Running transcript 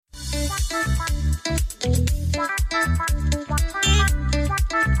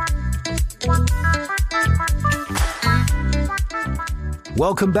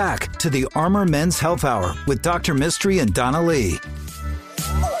Welcome back to the Armor Men's Health Hour with Dr. Mistry and Donna Lee.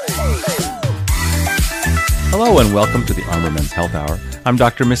 Hello and welcome to the Armor Men's Health Hour. I'm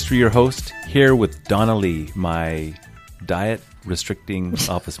Dr. Mistry, your host, here with Donna Lee, my diet restricting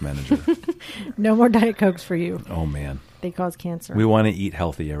office manager. No more Diet Cokes for you. Oh, man. They cause cancer. We want to eat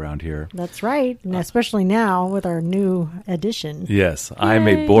healthy around here. That's right. And especially now with our new addition. Yes. I'm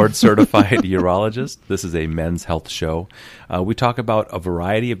a board-certified urologist. This is a men's health show. We talk about a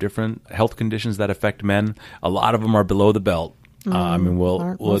variety of different health conditions that affect men. A lot of them are below the belt.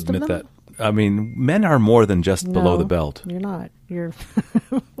 We'll admit that. I mean, men are more than just below the belt. You're not. You're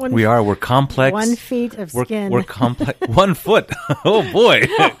We're complex. 1 feet of skin. We're complex. 1 foot. Oh, boy.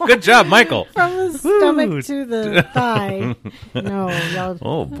 Good job, Michael. From the stomach to the thigh. No, y'all.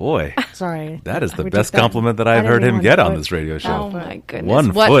 Oh, boy. Sorry. That is the best compliment that I've heard him get on this radio show. Oh, my goodness.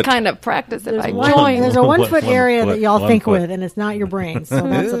 1 what foot. kind of practice have I There's joined? a 1 foot area that y'all think foot. with, and it's not your brain. So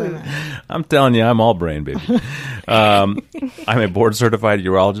that's what I meant. I'm telling you, I'm all brain, baby. I'm a board-certified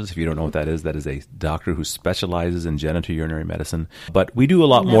urologist. If you don't know what that is a doctor who specializes in genitourinary medicine. But we do a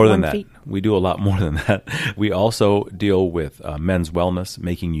lot more than that. We do a lot more than that. We also deal with men's wellness,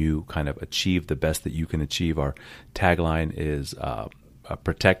 making you kind of achieve the best that you can achieve. Our tagline is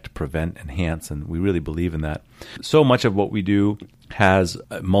protect, prevent, enhance, and we really believe in that. So much of what we do has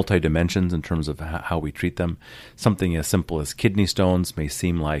multi-dimensions in terms of how we treat them. Something as simple as kidney stones may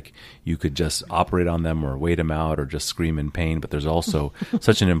seem like you could just operate on them or wait them out or just scream in pain, but there's also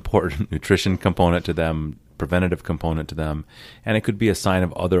such an important nutrition component to them, preventative component to them, and it could be a sign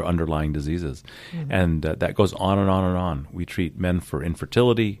of other underlying diseases. Mm-hmm. And that goes on and on and on. We treat men for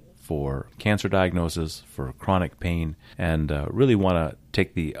infertility, for cancer diagnosis, for chronic pain, and really want to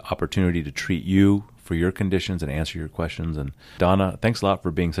take the opportunity to treat you for your conditions and answer your questions. And Donna, thanks a lot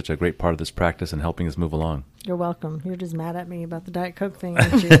for being such a great part of this practice and helping us move along. You're welcome. You're just mad at me about the Diet Coke thing,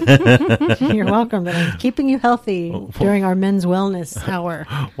 aren't you? You're welcome. That I'm keeping you healthy during our men's wellness hour.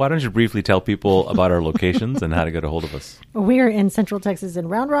 Why don't you briefly tell people about our locations and how to get a hold of us? We are in Central Texas in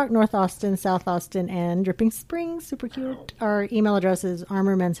Round Rock, North Austin, South Austin, and Dripping Springs. Super cute. Our email address is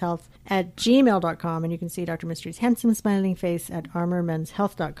armormenshealth@gmail.com, and you can see Dr. Mistry's handsome smiling face at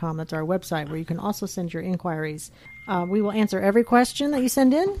armormenshealth.com. That's our website where you can also send your inquiries. We will answer every question that you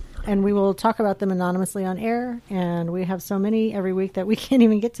send in, and we will talk about them anonymously on air. And we have so many every week that we can't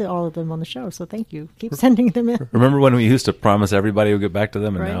even get to all of them on the show. So thank you. Keep sending them in. Remember when we used to promise everybody we'd get back to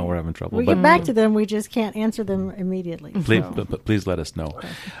them, and now we're having trouble. We get back to them. We just can't answer them immediately. But please let us know.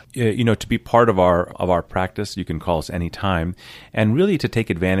 Okay. To be part of our practice, you can call us anytime. And really to take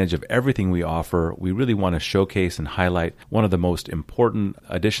advantage of everything we offer, we really want to showcase and highlight one of the most important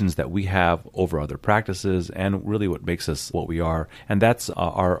additions that we have over other practices and really what makes us what we are. And that's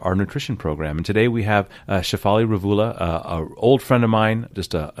our nutrition program. And today we have Shefaly Ravula, an old friend of mine,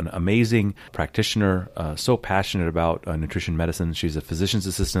 just an amazing practitioner, so passionate about nutrition medicine. She's a physician's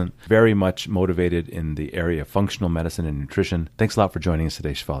assistant, very much motivated in the area of functional medicine and nutrition. Thanks a lot for joining us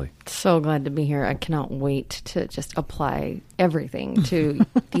today, Shefaly. So glad to be here. I cannot wait to just apply everything to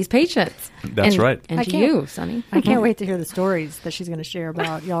these patients. That's right. And to you, Sonny. I can't wait to hear the stories that she's going to share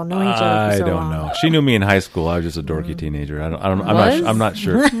about y'all knowing each other for so long. I don't know. She knew me in high school. I was just a dorky teenager. I'm not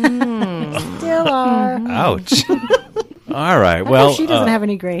sure. Still are. Ouch. All right. Well, she doesn't have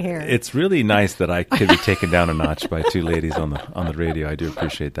any gray hair. It's really nice that I could be taken down a notch by two ladies on the radio. I do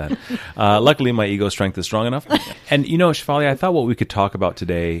appreciate that. Luckily, my ego strength is strong enough. And Shefaly, I thought what we could talk about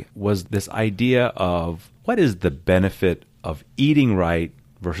today was this idea of what is the benefit of eating right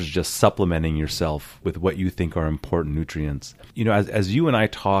versus just supplementing yourself with what you think are important nutrients. As you and I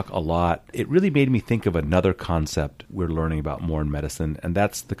talk a lot, it really made me think of another concept we're learning about more in medicine, and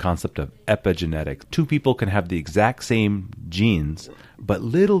that's the concept of epigenetics. Two people can have the exact same genes, but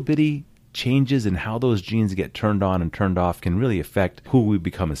little bitty changes in how those genes get turned on and turned off can really affect who we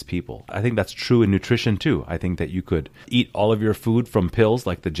become as people. I think that's true in nutrition too. I think that you could eat all of your food from pills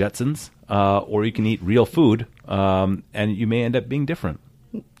like the Jetsons, or you can eat real food, and you may end up being different.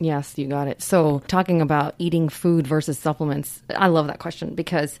 Yes, you got it. So talking about eating food versus supplements, I love that question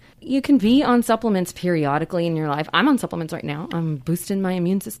because you can be on supplements periodically in your life. I'm on supplements right now. I'm boosting my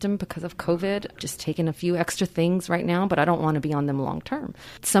immune system because of COVID, just taking a few extra things right now, but I don't want to be on them long term.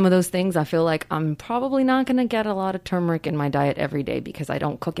 Some of those things, I feel like I'm probably not going to get a lot of turmeric in my diet every day because I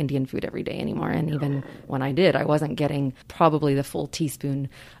don't cook Indian food every day anymore. And even when I did, I wasn't getting probably the full teaspoon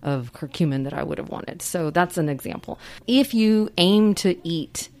of curcumin that I would have wanted. So that's an example. If you aim to eat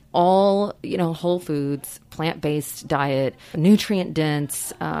all, whole foods, plant-based diet, nutrient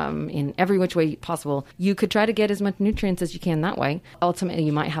dense, in every which way possible. You could try to get as much nutrients as you can that way. Ultimately,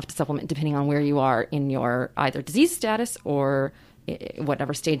 you might have to supplement depending on where you are in your either disease status or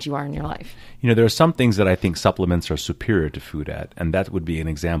whatever stage you are in your life. There are some things that I think supplements are superior to food at, and that would be an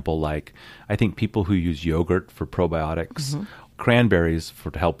example like, I think people who use yogurt for probiotics, cranberries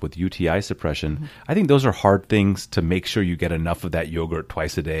to help with UTI suppression, I think those are hard things to make sure you get enough of that yogurt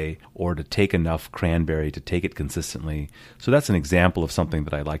twice a day, or to take enough cranberry to take it consistently. So that's an example of something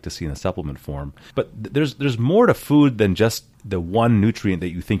that I like to see in a supplement form. But there's more to food than just the one nutrient that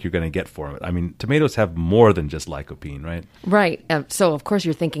you think you're going to get from it. I mean, tomatoes have more than just lycopene, right? Right. So, of course,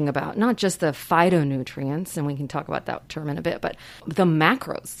 you're thinking about not just the phytonutrients, and we can talk about that term in a bit, but the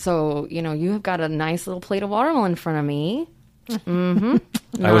macros. So, you have got a nice little plate of watermelon in front of me.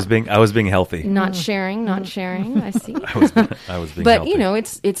 I was being healthy. Not sharing. I see. I was being but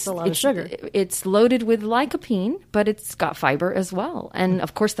healthy. it's a lot of sugar. It's loaded with lycopene, but it's got fiber as well, and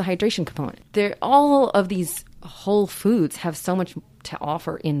of course the hydration component. All of these whole foods have so much to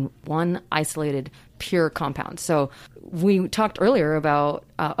offer in one isolated pure compound. So we talked earlier about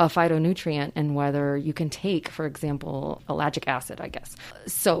a phytonutrient and whether you can take, for example, ellagic acid, I guess.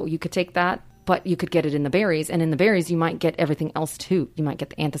 So you could take that, but you could get it in the berries. And in the berries, you might get everything else too. You might get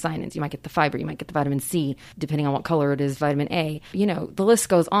the anthocyanins, you might get the fiber, you might get the vitamin C, depending on what color it is, vitamin A. The list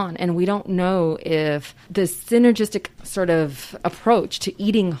goes on. And we don't know if the synergistic sort of approach to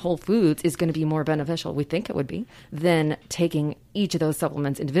eating whole foods is going to be more beneficial. We think it would be than taking each of those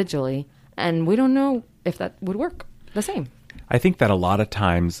supplements individually. And we don't know if that would work the same. I think that a lot of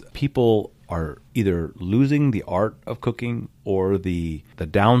times people are either losing the art of cooking, or the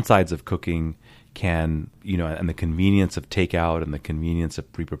downsides of cooking can, and the convenience of takeout and the convenience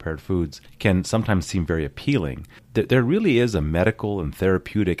of pre-prepared foods can sometimes seem very appealing. There really is a medical and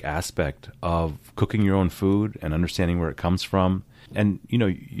therapeutic aspect of cooking your own food and understanding where it comes from. And,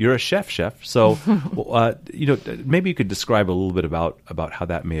 you're a chef, so, maybe you could describe a little bit about how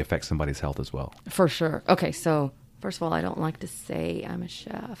that may affect somebody's health as well. For sure. Okay, so first of all, I don't like to say I'm a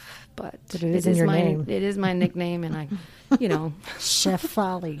chef, but it is in your name. It is my nickname, and I,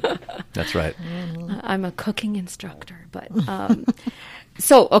 Shefaly. That's right. I'm a cooking instructor. But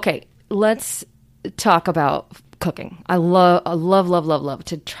so, okay, let's talk about cooking. I love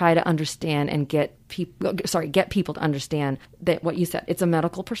to try to understand and get people to understand that what you said, it's a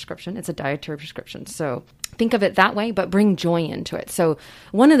medical prescription, it's a dietary prescription. So think of it that way, but bring joy into it. So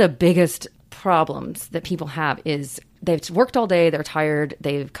one of the biggest problems that people have is they've worked all day, they're tired,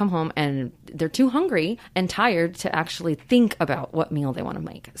 they've come home and they're too hungry and tired to actually think about what meal they want to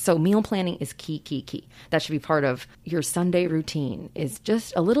make. So meal planning is key. That should be part of your Sunday routine, is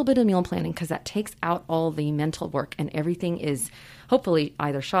just a little bit of meal planning, because that takes out all the mental work and everything is hopefully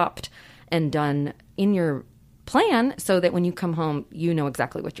either shopped and done in your plan so that when you come home, you know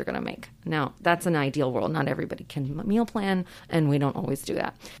exactly what you're going to make. Now, that's an ideal world. Not everybody can meal plan, and we don't always do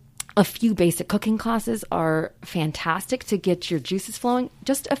that. A few basic cooking classes are fantastic to get your juices flowing.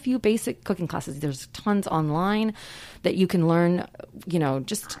 Just a few basic cooking classes. There's tons online that you can learn,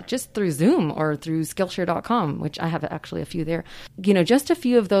 just through Zoom or through Skillshare.com, which I have actually a few there. Just a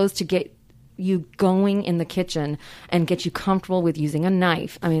few of those to get you going in the kitchen and get you comfortable with using a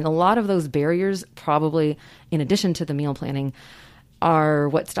knife. I mean, a lot of those barriers, probably in addition to the meal planning, are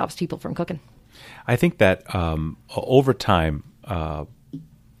what stops people from cooking. I think that over time,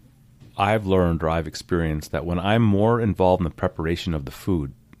 I've learned, or I've experienced, that when I'm more involved in the preparation of the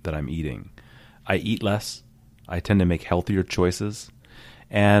food that I'm eating, I eat less, I tend to make healthier choices,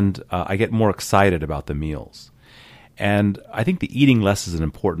 and I get more excited about the meals. And I think the eating less is an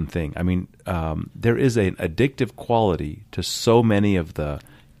important thing. I mean, there is an addictive quality to so many of the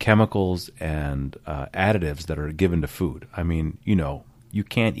chemicals and additives that are given to food. I mean, you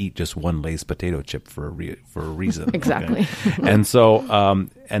can't eat just one Lay's potato chip for a reason. Exactly. Okay? And so,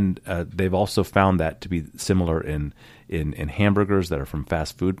 they've also found that to be similar in hamburgers that are from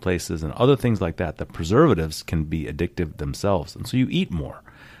fast food places and other things like that. The preservatives can be addictive themselves, and so you eat more.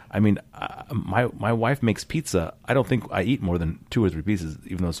 I mean, my wife makes pizza. I don't think I eat more than 2 or 3 pieces,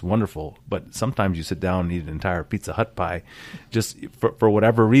 even though it's wonderful. But sometimes you sit down and eat an entire Pizza Hut pie, just for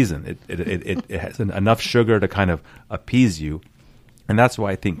whatever reason. It has enough sugar to kind of appease you. And that's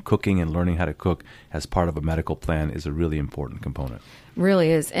why I think cooking and learning how to cook as part of a medical plan is a really important component.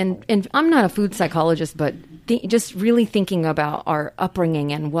 Really is. And I'm not a food psychologist, but just really thinking about our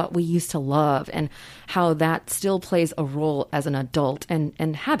upbringing and what we used to love and how that still plays a role as an adult,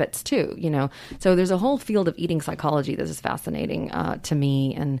 and habits too, So there's a whole field of eating psychology that is fascinating to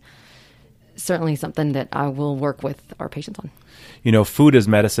me. And certainly something that I will work with our patients on. You know, food as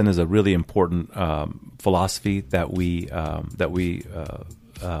medicine is a really important philosophy that we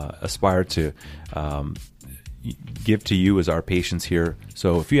aspire to give to you as our patients here.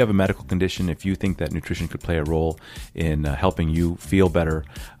 So if you have a medical condition, if you think that nutrition could play a role in helping you feel better,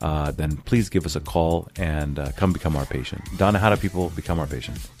 then please give us a call and come become our patient. Donna, how do people become our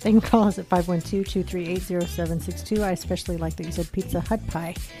patient? They can call us at 512-238-0762. I especially like that you said Pizza Hut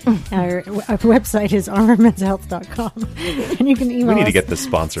pie. Our website is armormenshealth.com. And you can email us. We need to get this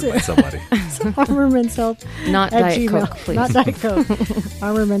sponsored by somebody. armormenshealth Not at Diet Gmail. Coke, please. Not Diet Coke.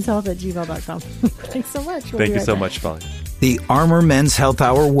 armormenshealth@gmail.com. Thanks so much. Thank you so much, Shefaly. The Armor Men's Health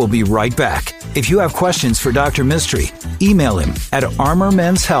Hour will be right back. If you have questions for Dr. Mistry, email him at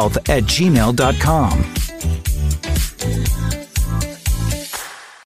armormenshealth@gmail.com.